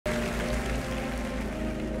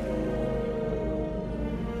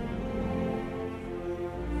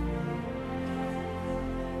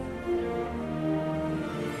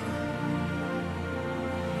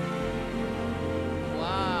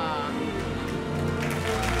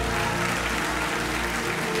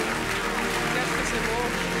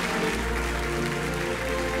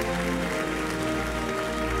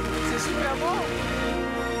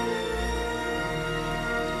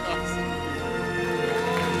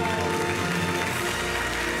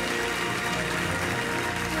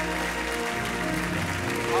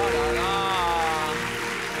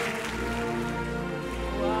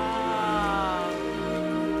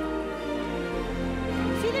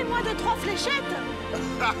Achète.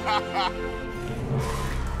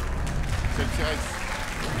 C'est le T-Rex.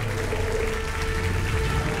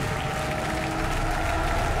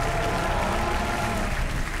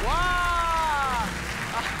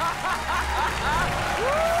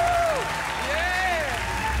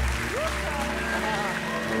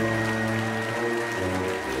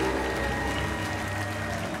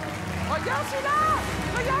 Regarde celui-là!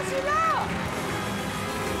 Regarde celui-là!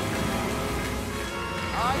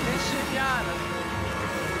 Ah, il est génial!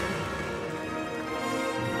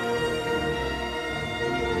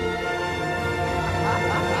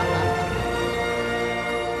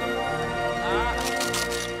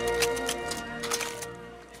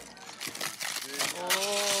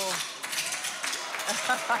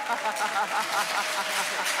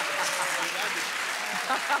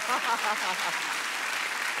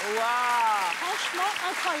 Waouh! Franchement,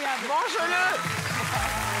 incroyable. Mange-le!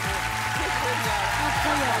 C'est génial!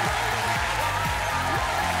 Incroyable.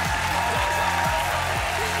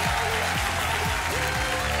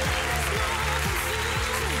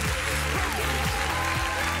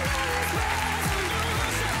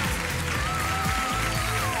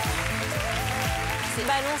 Ces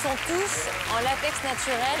ballons sont tous en latex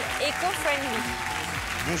naturel, éco-friendly.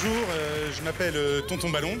 Bonjour, je m'appelle Tonton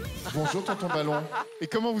Ballon. Bonjour, Tonton Ballon. Et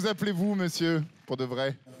comment vous appelez-vous, monsieur, pour de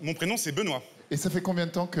vrai? Mon prénom, c'est Benoît. Et ça fait combien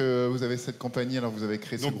de temps que vous avez cette compagnie, alors vous avez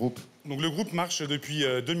créé ce groupe? Donc le groupe marche depuis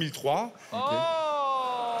 2003. Oh!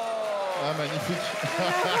 Ah, magnifique.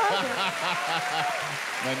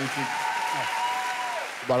 Magnifique.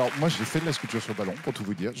 Bon, alors, moi, j'ai fait de la sculpture sur ballon, pour tout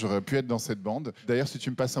vous dire. J'aurais pu être dans cette bande. D'ailleurs, si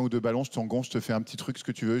tu me passes un ou deux ballons, je t'engonce, je te fais un petit truc, ce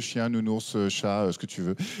que tu veux. Chien, nounours, chat, ce que tu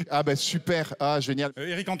veux. Ah, bah, super. Ah, génial.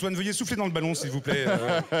 Éric Antoine, veuillez souffler dans le ballon, s'il vous plaît.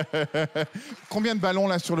 Combien de ballons,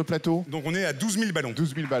 là, sur le plateau? Donc, on est à 12 000 ballons.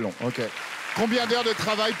 12 000 ballons, OK. Combien d'heures de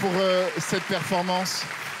travail pour cette performance?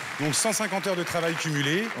 Donc, 150 heures de travail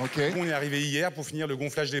cumulé. OK. On est arrivé hier pour finir le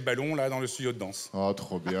gonflage des ballons, là, dans le studio de danse. Oh,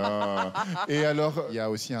 trop bien. Et alors, il y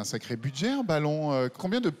a aussi un sacré budget, un ballon.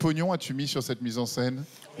 Combien de pognon as-tu mis sur cette mise en scène?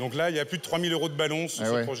 Donc là, il y a plus de 3 000 € de ballons sur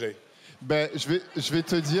ce projet. Ben, je vais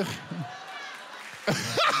te dire...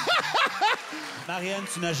 Marianne,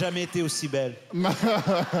 tu n'as jamais été aussi belle.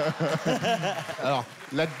 Alors,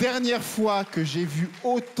 la dernière fois que j'ai vu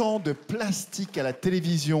autant de plastique à la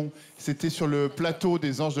télévision, c'était sur le plateau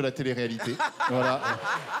des Anges de la télé-réalité. Voilà.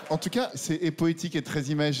 En tout cas, c'est poétique et très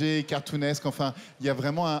imagé, cartoonesque. Enfin, il y a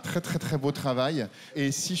vraiment un très, très, très beau travail.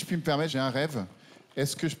 Et si je puis me permettre, j'ai un rêve.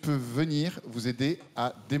 Est-ce que je peux venir vous aider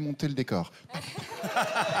à démonter le décor?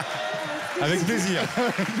 Avec plaisir.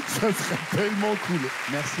 Ça serait tellement cool.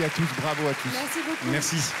 Merci à tous, bravo à tous. Merci beaucoup.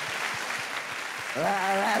 Merci.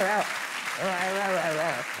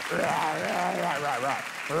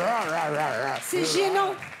 C'est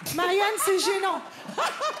gênant. Marianne, c'est gênant.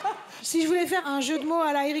 Si je voulais faire un jeu de mots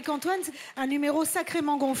à la Éric Antoine, c'est un numéro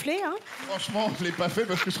sacrément gonflé. Hein. Franchement, je ne l'ai pas fait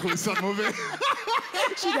parce que je trouvais ça mauvais.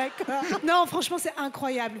 Je suis d'accord. Non, franchement, c'est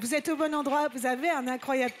incroyable. Vous êtes au bon endroit, vous avez un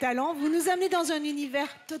incroyable talent. Vous nous amenez dans un univers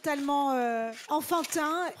totalement enfantin.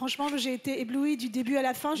 Franchement, j'ai été éblouie du début à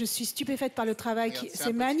la fin. Je suis stupéfaite par le travail.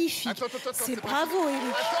 C'est magnifique. Attends, c'est bravo,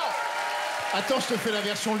 Éric. Attends, je te fais la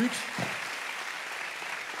version luxe.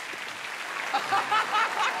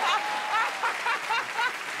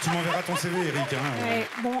 Tu m'enverras ton CV, Éric. Hein. Ouais,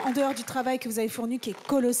 bon, en dehors du travail que vous avez fourni, qui est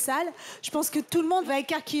colossal, je pense que tout le monde va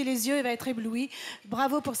écarquiller les yeux et va être ébloui.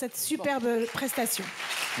 Bravo pour cette superbe prestation.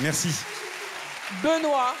 Merci.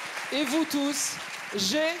 Benoît et vous tous,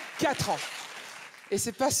 j'ai 4 ans. Et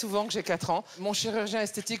c'est pas souvent que j'ai 4 ans. Mon chirurgien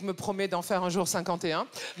esthétique me promet d'en faire un jour 51.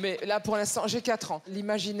 Mais là, pour l'instant, j'ai 4 ans.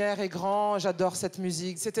 L'imaginaire est grand, j'adore cette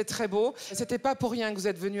musique. C'était très beau. C'était pas pour rien que vous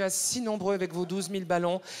êtes venus à si nombreux avec vos 12 000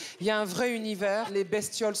 ballons. Il y a un vrai univers. Les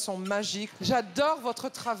bestioles sont magiques. J'adore votre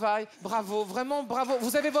travail. Bravo, vraiment bravo.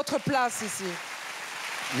 Vous avez votre place ici.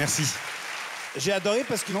 Merci. J'ai adoré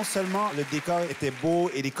parce que non seulement le décor était beau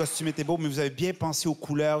et les costumes étaient beaux, mais vous avez bien pensé aux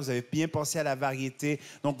couleurs, vous avez bien pensé à la variété.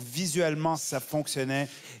 Donc, visuellement, ça fonctionnait.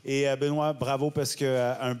 Et Benoît, bravo parce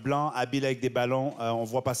qu'un blanc habile avec des ballons, on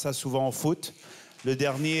voit pas ça souvent au foot. Le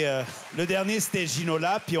dernier c'était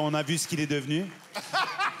Ginola, puis on a vu ce qu'il est devenu.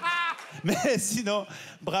 Mais sinon,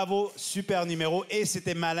 bravo, super numéro. Et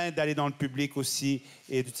c'était malin d'aller dans le public aussi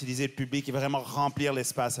et d'utiliser le public et vraiment remplir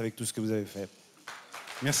l'espace avec tout ce que vous avez fait.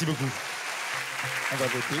 Merci beaucoup. On va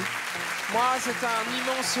voter. Moi, c'est un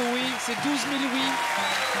immense oui. C'est 12 000 oui.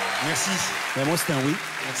 Merci. Mais moi, c'était un oui.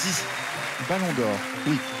 Merci. Ballon d'or,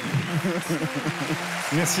 oui.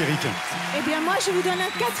 Merci, Éric. Eh bien, moi, je vous donne un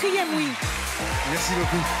 4e oui. Merci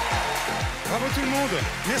beaucoup. Bravo tout le monde.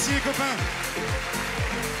 Merci les copains.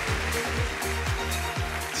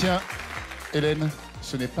 Tiens, Hélène,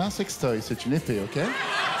 Ce n'est pas un sextoy, c'est une épée, OK?